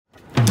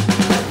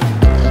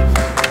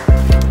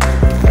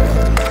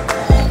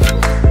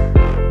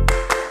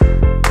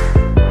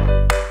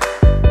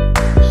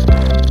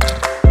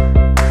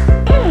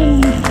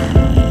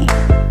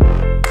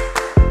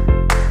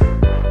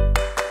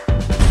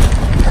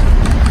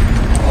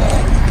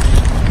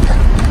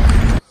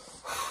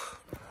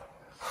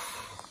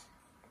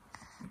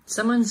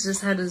Someone's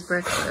just had his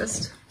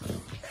breakfast.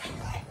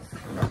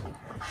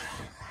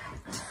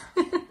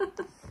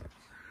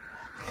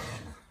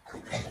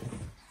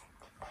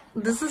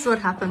 This is what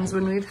happens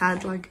when we've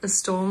had like a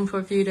storm for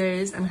a few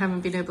days and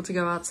haven't been able to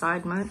go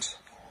outside much.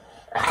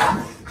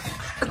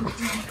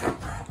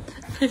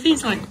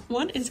 Piffy's like,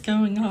 what is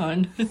going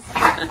on?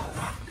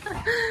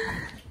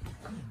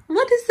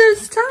 What is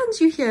those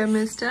sounds you hear,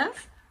 mister?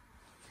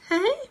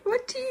 Hey,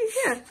 what do you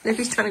hear?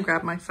 Piffy's trying to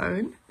grab my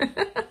phone.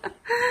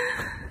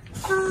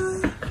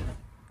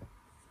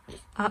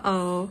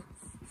 Uh-oh.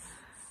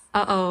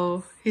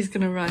 Uh-oh. He's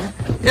gonna run.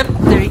 Yep,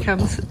 there he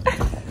comes.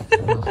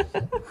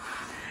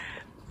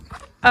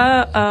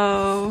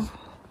 Uh-oh.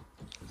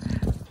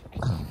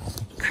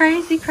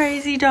 Crazy,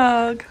 crazy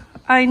dog.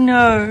 I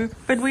know,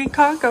 but we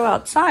can't go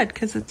outside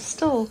because it's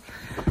still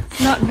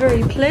not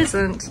very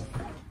pleasant.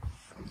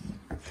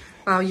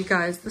 Wow, you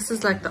guys, this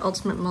is like the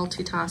ultimate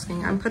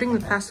multitasking. I'm putting the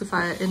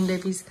pacifier in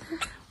Levy's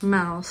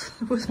mouth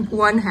with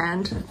one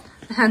hand,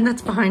 the hand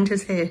that's behind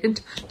his head,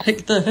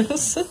 like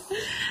this,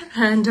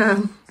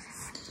 and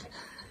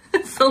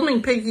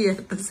filming Piggy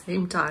at the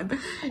same time.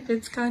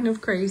 It's kind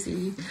of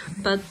crazy,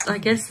 but I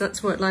guess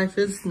that's what life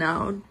is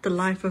now, the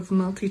life of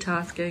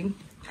multitasking.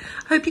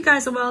 Hope you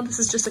guys are well. This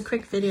is just a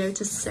quick video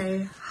to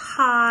say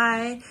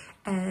hi,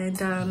 and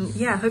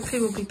yeah,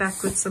 hopefully we'll be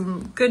back with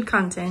some good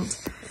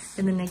content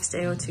in the next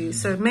day or two.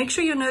 So make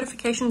sure your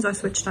notifications are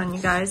switched on,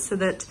 you guys, so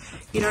that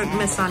you don't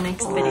miss our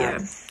next video.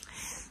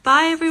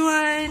 Bye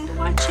everyone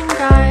watching,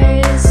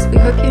 guys. We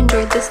hope you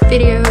enjoyed this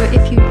video.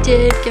 If you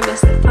did, give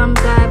us a thumbs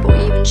up or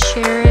even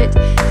share it.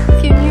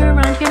 If you're new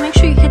around here, make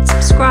sure you hit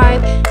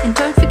subscribe and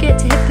don't forget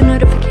to hit the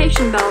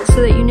notification bell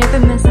so that you never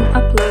miss